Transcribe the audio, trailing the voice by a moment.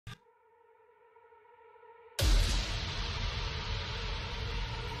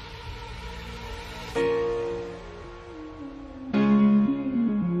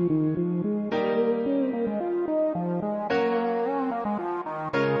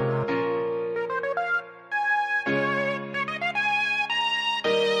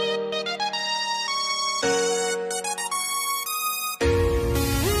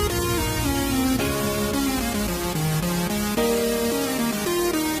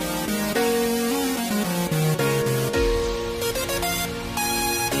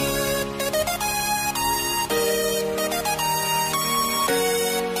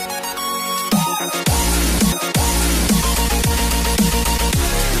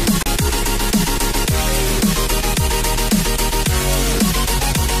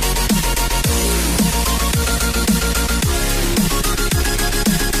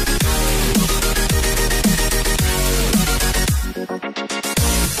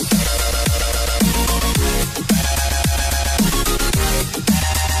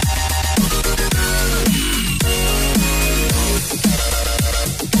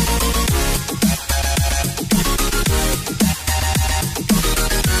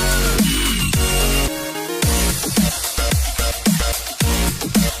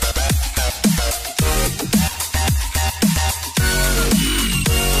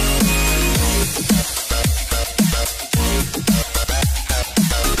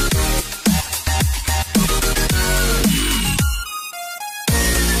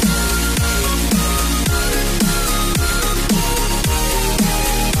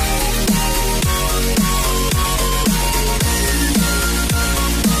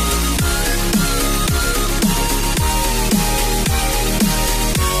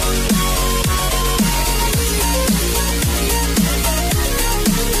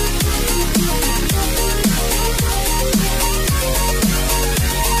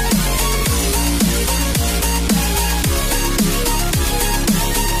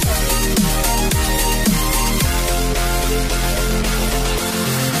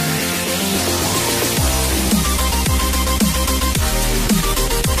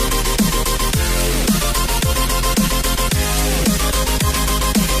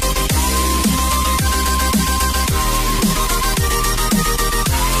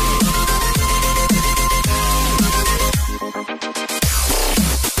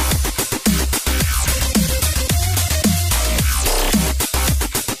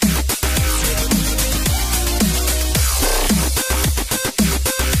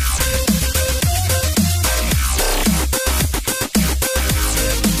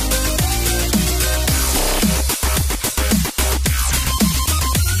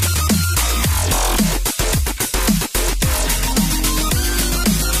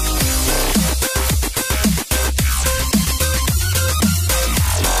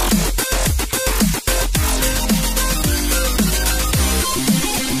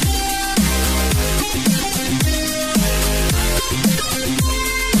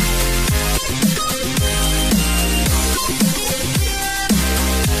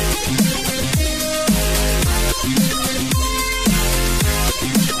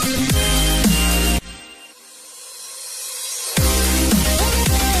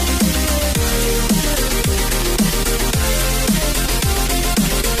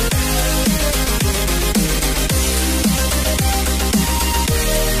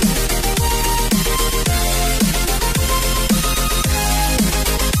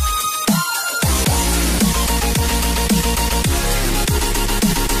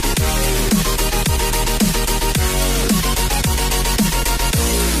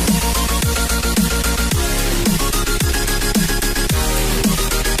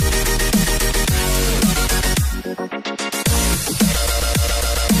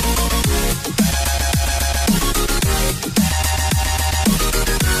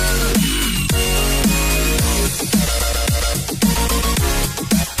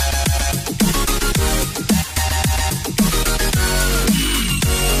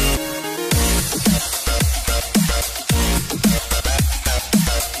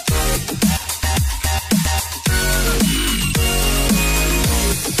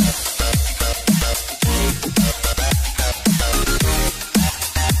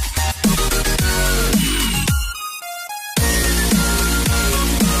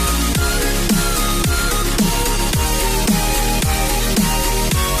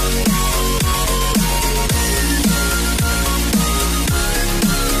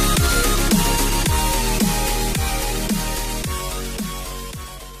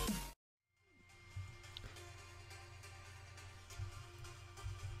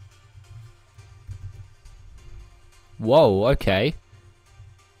Whoa, okay.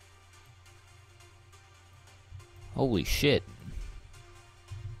 Holy shit.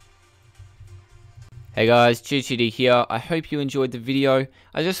 Hey guys, GHZD here. I hope you enjoyed the video.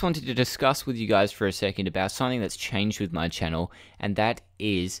 I just wanted to discuss with you guys for a second about something that's changed with my channel, and that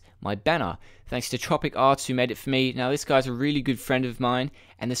is my banner. Thanks to TropicArts who made it for me. Now this guy's a really good friend of mine,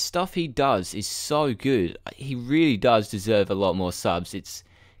 and the stuff he does is so good. He really does deserve a lot more subs. It's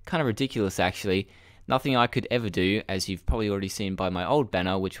kind of ridiculous actually. Nothing I could ever do, as you've probably already seen by my old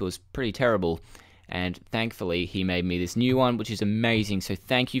banner, which was pretty terrible. And thankfully he made me this new one, which is amazing, so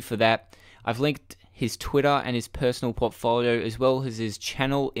thank you for that. I've linked his Twitter and his personal portfolio as well as his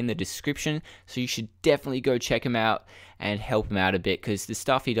channel in the description, so you should definitely go check him out and help him out a bit, because the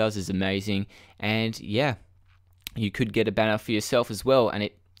stuff he does is amazing. And yeah, you could get a banner for yourself as well, and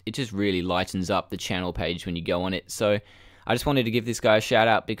it just really lightens up the channel page when you go on it. So I just wanted to give this guy a shout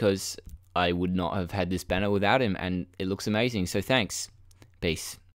out because I would not have had this banner without him, and it looks amazing, so thanks. Peace.